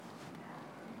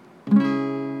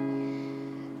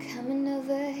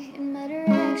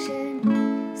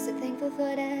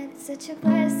for that. Such a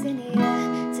blessing,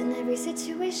 yeah. Turn every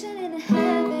situation into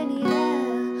heaven,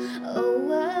 yeah. Oh,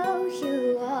 oh,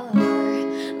 you are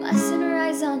my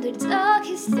sunrise on the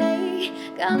darkest day.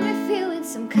 Got me feeling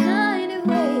some kind of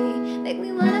way. Make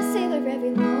me wanna savor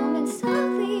every moment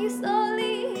slowly,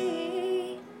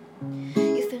 slowly.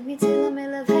 You fill me till I'm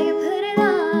in love, how you put it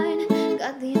on.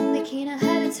 Got the only key, know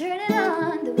how to turn it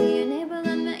on. The way you nibble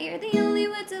on my ear, the only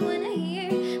words I wanna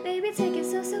hear. Baby, take it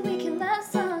slow so we can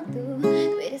last on through.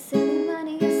 Tú eres el imán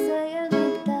y yo soy el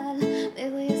metal. Me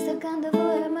voy acercando,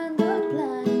 voy armando el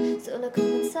plan. Solo con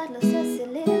pensarlo se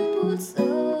acelera el pulso.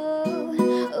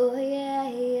 Oh yeah,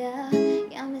 yeah.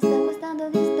 Ya me está gustando,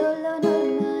 visto lo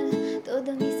normal.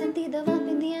 Todos mis sentidos van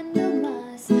pidiendo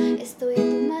más. Estoy a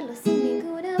tomarlo sin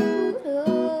ningún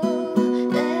apuro.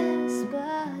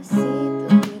 Despacito,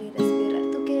 quiero respirar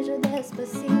tu cuello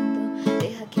despacito.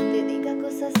 Deja que te diga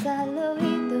cosas al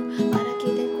oído, para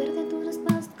que te acuerdes